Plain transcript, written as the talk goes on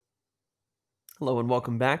Hello and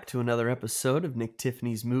welcome back to another episode of Nick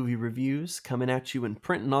Tiffany's Movie Reviews, coming at you in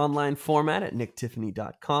print and online format at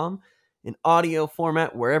nicktiffany.com, in audio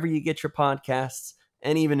format wherever you get your podcasts,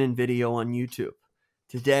 and even in video on YouTube.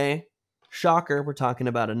 Today, shocker, we're talking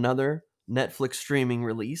about another Netflix streaming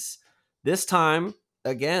release. This time,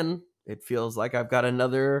 again, it feels like I've got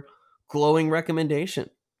another glowing recommendation.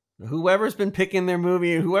 Whoever's been picking their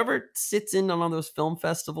movie, whoever sits in on all those film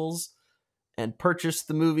festivals and purchased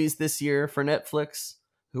the movies this year for Netflix,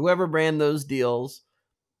 whoever ran those deals,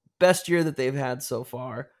 best year that they've had so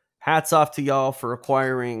far. Hats off to y'all for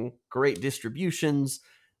acquiring great distributions.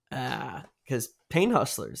 Because Pain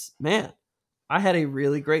Hustlers, man, I had a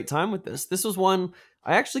really great time with this. This was one,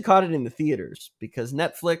 I actually caught it in the theaters because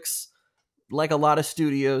Netflix, like a lot of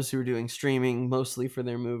studios who are doing streaming mostly for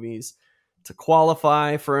their movies, to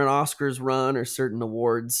qualify for an Oscars run or certain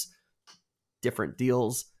awards, different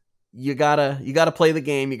deals, you gotta play the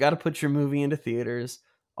game. You gotta put your movie into theaters,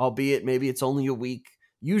 albeit maybe it's only a week.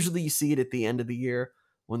 Usually you see it at the end of the year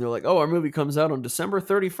when they're like, oh, our movie comes out on December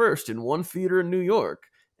 31st in one theater in New York,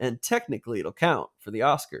 and technically it'll count for the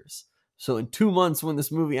Oscars. So in 2 months, when this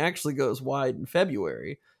movie actually goes wide in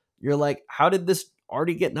February, you're like, how did this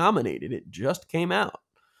already get nominated? It just came out.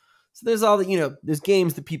 So there's all the, there's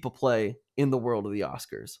games that people play in the world of the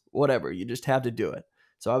Oscars. Whatever, you just have to do it.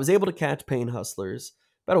 So I was able to catch Pain Hustlers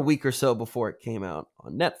about a week or so before it came out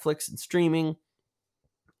on Netflix and streaming.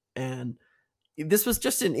 And this was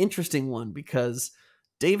just an interesting one because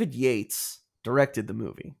David Yates directed the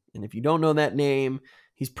movie. And if you don't know that name,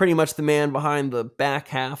 he's pretty much the man behind the back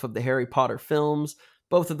half of the Harry Potter films,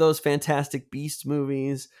 both of those Fantastic Beasts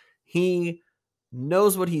movies. He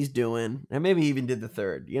knows what he's doing, and maybe even did the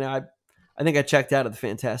third. I think I checked out of the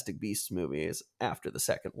Fantastic Beasts movies after the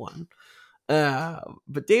second one.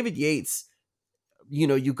 But David Yates,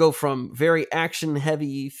 you go from very action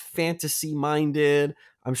heavy, fantasy minded.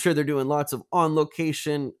 I'm sure they're doing lots of on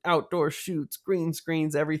location, outdoor shoots, green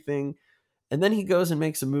screens, everything. And then he goes and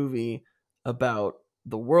makes a movie about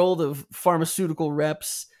the world of pharmaceutical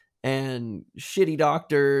reps and shitty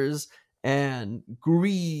doctors and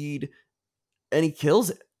greed, and he kills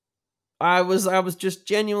it. I was just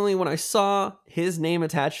genuinely, when I saw his name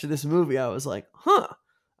attached to this movie, I was like, huh.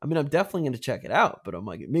 I mean, I'm definitely going to check it out, but I'm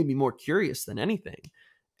like, it made me more curious than anything.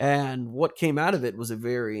 And what came out of it was a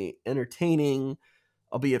very entertaining,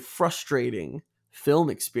 albeit frustrating, film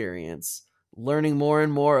experience, learning more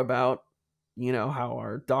and more about, how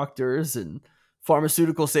our doctors and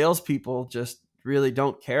pharmaceutical salespeople just really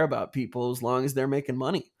don't care about people as long as they're making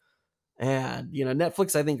money. And,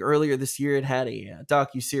 Netflix, I think earlier this year, it had a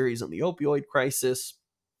docu-series on the opioid crisis.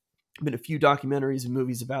 Been a few documentaries and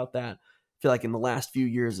movies about that, I feel like in the last few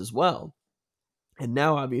years as well. And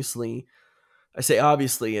now, obviously, I say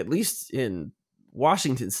obviously, at least in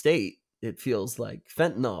Washington State, it feels like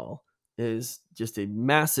fentanyl is just a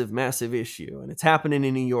massive, massive issue. And it's happening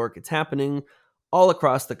in New York. It's happening all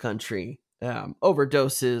across the country.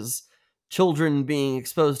 Overdoses, children being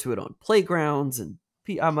exposed to it on playgrounds. And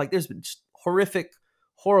I'm like, there's been just horrific,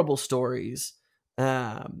 horrible stories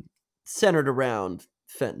centered around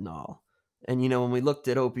fentanyl. And, when we looked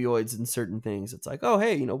at opioids and certain things, it's like, oh,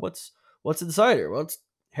 hey, what's inside here? Well, it's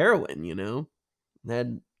heroin,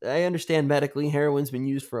 And I understand medically, heroin's been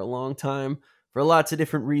used for a long time for lots of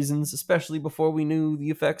different reasons, especially before we knew the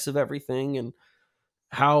effects of everything and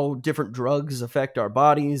how different drugs affect our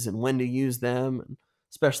bodies and when to use them. And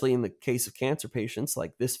especially in the case of cancer patients,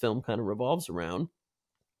 like this film kind of revolves around,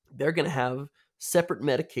 they're going to have separate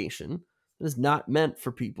medication that is not meant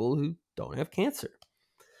for people who don't have cancer.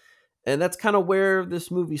 And that's kind of where this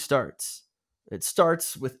movie starts. It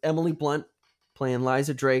starts with Emily Blunt playing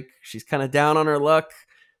Liza Drake. She's kind of down on her luck.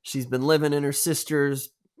 She's been living in her sister's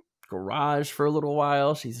garage for a little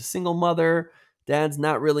while. She's a single mother. Dad's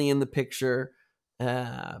not really in the picture,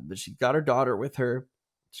 but she got her daughter with her.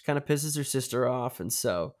 She kind of pisses her sister off, and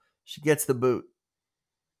so she gets the boot.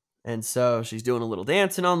 And so she's doing a little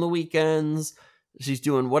dancing on the weekends. She's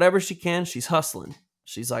doing whatever she can. She's hustling.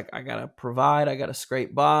 She's like, I got to provide. I got to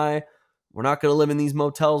scrape by. We're not going to live in these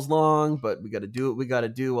motels long, but we got to do what we got to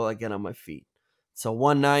do while I get on my feet. So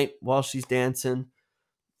one night while she's dancing,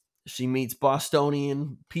 she meets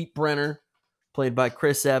Bostonian Pete Brenner, played by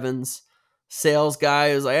Chris Evans. Sales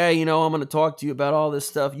guy who's like, hey, I'm going to talk to you about all this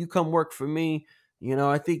stuff. You come work for me.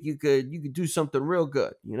 I think you could do something real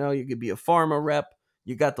good. You could be a pharma rep.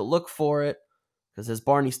 You got the look for it. Because as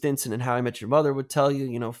Barney Stinson and How I Met Your Mother would tell you,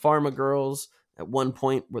 pharma girls at one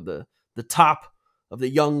point were the top of the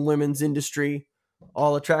young women's industry.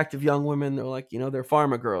 All attractive young women. They're like, they're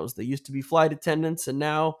pharma girls. They used to be flight attendants, and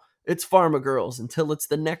now it's pharma girls until it's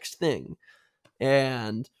the next thing.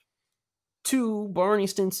 And to Barney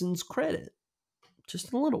Stinson's credit,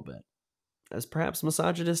 just a little bit, as perhaps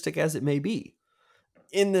misogynistic as it may be.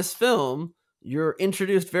 In this film, you're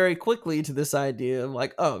introduced very quickly to this idea of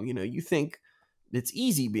like, oh, you think it's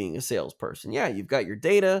easy being a salesperson. Yeah, you've got your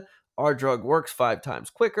data. Our drug works 5 times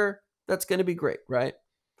quicker. That's going to be great, right?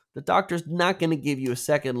 The doctor's not going to give you a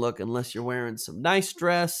second look unless you're wearing some nice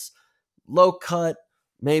dress, low cut.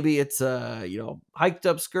 Maybe it's a, hiked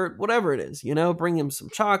up skirt, whatever it is, bring him some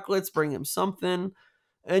chocolates, bring him something.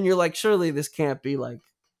 And you're like, surely this can't be like,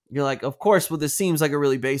 you're like, of course, well, this seems like a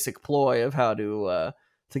really basic ploy of how to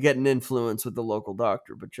get an influence with the local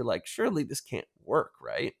doctor. But you're like, surely this can't work,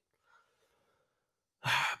 right?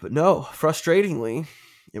 But no, frustratingly,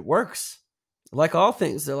 it works. Like all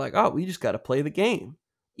things, they're like, oh, we just got to play the game.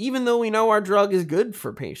 Even though we know our drug is good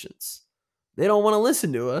for patients, they don't want to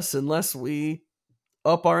listen to us unless we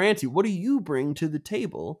up our ante. What do you bring to the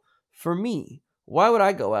table for me? Why would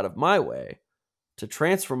I go out of my way to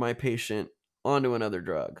transfer my patient onto another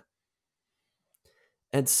drug?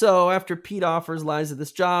 And so after Pete offers Liza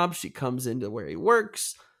this job, she comes into where he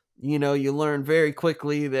works. You learn very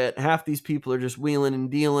quickly that half these people are just wheeling and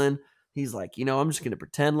dealing. He's like, I'm just going to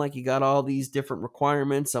pretend like you got all these different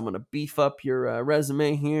requirements. I'm going to beef up your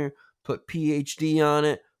resume here, put PhD on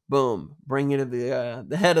it. Boom, bring you to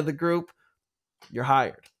the head of the group. You're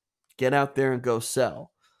hired. Get out there and go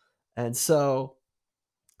sell. And so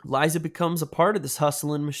Liza becomes a part of this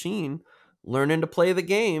hustling machine, learning to play the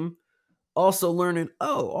game, also learning,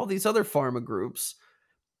 all these other pharma groups,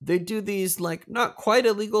 they do these like not quite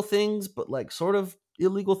illegal things, but like sort of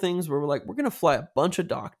illegal things where we're like, we're going to fly a bunch of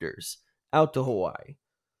doctors out to Hawaii.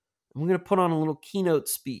 And we're going to put on a little keynote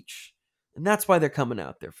speech. And that's why they're coming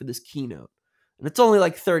out there for this keynote. And it's only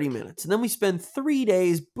like 30 minutes. And then we spend 3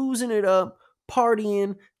 days boozing it up,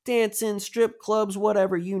 partying, dancing, strip clubs,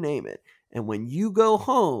 whatever, you name it. And when you go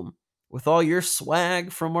home with all your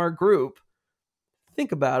swag from our group,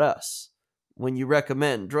 think about us when you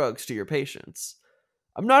recommend drugs to your patients.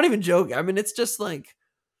 I'm not even joking. I mean, it's just like,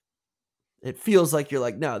 it feels like you're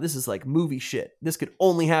like, no, this is like movie shit. This could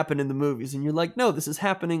only happen in the movies. And you're like, no, this is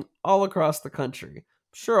happening all across the country.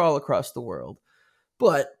 Sure, all across the world.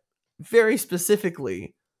 But very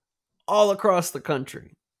specifically, all across the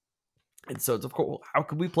country. And so it's, of course, well, how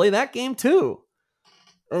could we play that game too?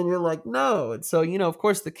 And you're like, no. And so, of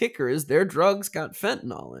course, the kicker is their drugs got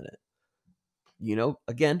fentanyl in it.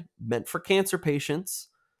 Again, meant for cancer patients.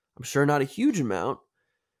 I'm sure not a huge amount.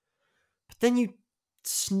 But then you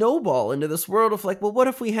snowball into this world of like, well, what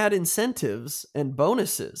if we had incentives and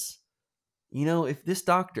bonuses? If this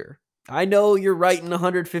doctor, I know you're writing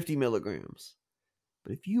 150 milligrams,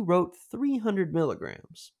 but if you wrote 300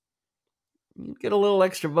 milligrams, you'd get a little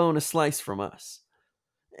extra bonus slice from us.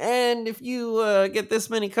 And if you get this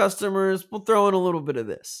many customers, we'll throw in a little bit of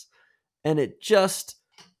this. And it just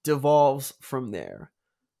devolves from there.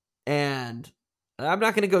 And I'm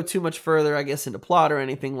not going to go too much further, I guess, into plot or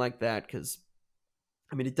anything like that, because,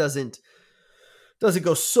 I mean, it doesn't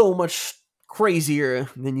go so much crazier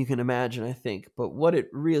than you can imagine, I think. But what it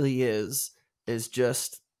really is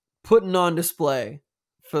just putting on display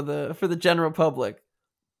for the general public.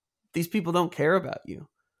 These people don't care about you.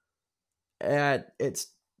 And it's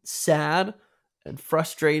sad and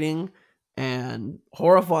frustrating and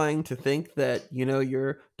horrifying to think that,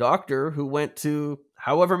 your doctor who went to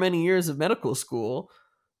however many years of medical school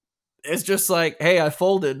is just like, hey, I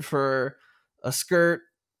folded for a skirt,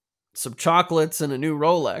 some chocolates, and a new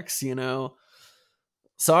Rolex,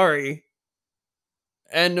 sorry.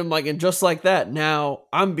 And I'm like, and just like that, now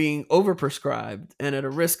I'm being overprescribed and at a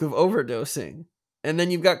risk of overdosing. And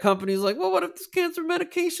then you've got companies like, well, what if this cancer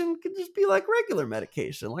medication could just be like regular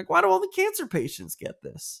medication? Like, why do all the cancer patients get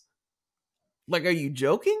this? Like, are you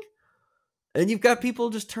joking? And you've got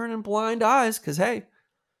people just turning blind eyes because, hey,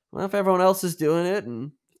 well, if everyone else is doing it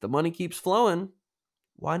and the money keeps flowing,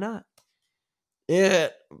 why not?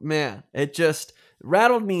 It just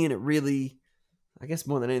rattled me in a really, I guess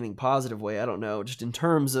more than anything, positive way. I don't know, just in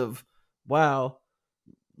terms of, wow,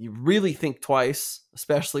 you really think twice,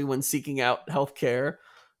 especially when seeking out healthcare.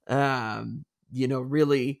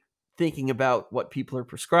 Really thinking about what people are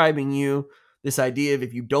prescribing you. This idea of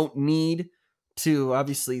if you don't need to,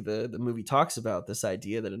 obviously the movie talks about this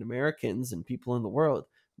idea that in Americans and people in the world,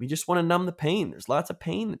 we just want to numb the pain. There's lots of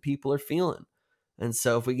pain that people are feeling. And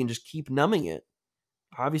so if we can just keep numbing it,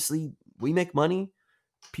 obviously we make money.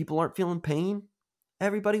 People aren't feeling pain.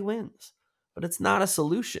 Everybody wins. But it's not a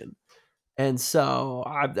solution. And so,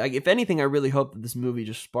 if anything, I really hope that this movie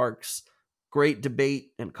just sparks great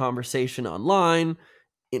debate and conversation online,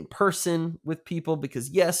 in person with people, because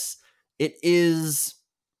yes, it is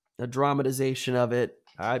a dramatization of it.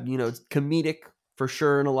 It's comedic for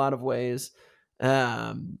sure in a lot of ways.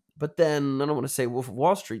 But then I don't want to say Wolf of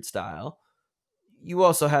Wall Street style. You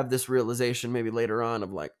also have this realization maybe later on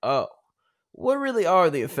of like, oh, what really are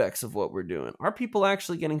the effects of what we're doing? Are people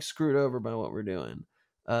actually getting screwed over by what we're doing?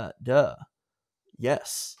 Duh.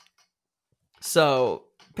 Yes. So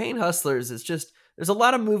Pain Hustlers is just, there's a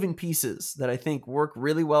lot of moving pieces that I think work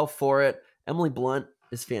really well for it. Emily Blunt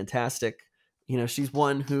is fantastic. She's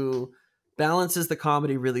one who balances the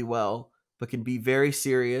comedy really well, but can be very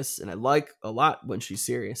serious. And I like a lot when she's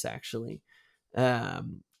serious, actually.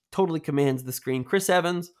 Totally commands the screen. Chris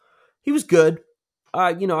Evans, he was good.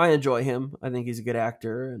 I enjoy him. I think he's a good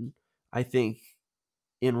actor. And I think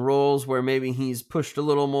in roles where maybe he's pushed a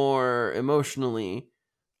little more emotionally,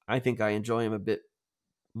 I think I enjoy him a bit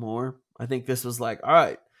more. I think this was like, all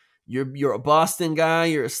right, you're a Boston guy,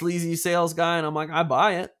 you're a sleazy sales guy, and I'm like, I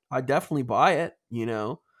buy it. I definitely buy it.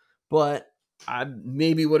 But I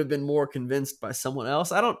maybe would have been more convinced by someone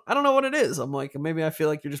else. I don't know what it is. I'm like, maybe I feel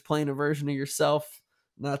like you're just playing a version of yourself.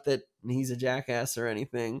 Not that he's a jackass or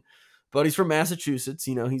anything, but he's from Massachusetts.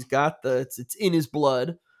 He's got it's in his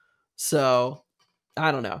blood. So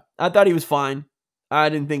I don't know. I thought he was fine. I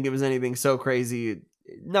didn't think it was anything so crazy.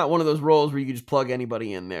 Not one of those roles where you could just plug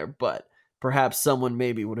anybody in there, but perhaps someone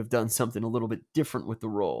maybe would have done something a little bit different with the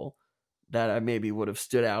role that I maybe would have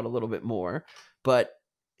stood out a little bit more. But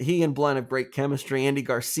he and Blunt have great chemistry. Andy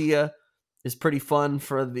Garcia is pretty fun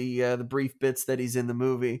for the brief bits that he's in the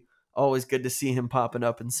movie. Always good to see him popping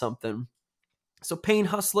up in something. So Pain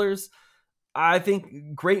Hustlers, I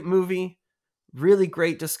think great movie, really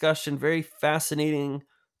great discussion, very fascinating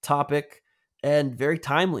topic, and very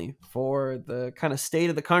timely for the kind of state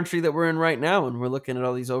of the country that we're in right now. And we're looking at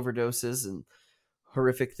all these overdoses and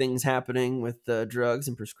horrific things happening with drugs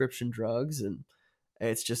and prescription drugs. And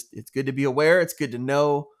it's good to be aware. It's good to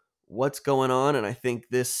know what's going on. And I think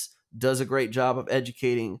this does a great job of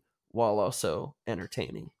educating while also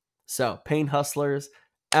entertaining. So Pain Hustlers,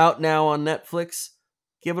 out now on Netflix.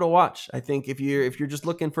 Give it a watch. I think if you're just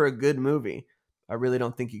looking for a good movie, I really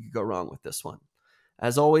don't think you could go wrong with this one.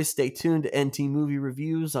 As always, stay tuned to NT Movie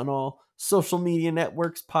Reviews on all social media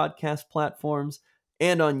networks, podcast platforms,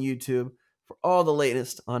 and on YouTube for all the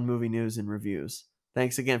latest on movie news and reviews.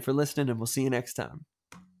 Thanks again for listening, and we'll see you next time.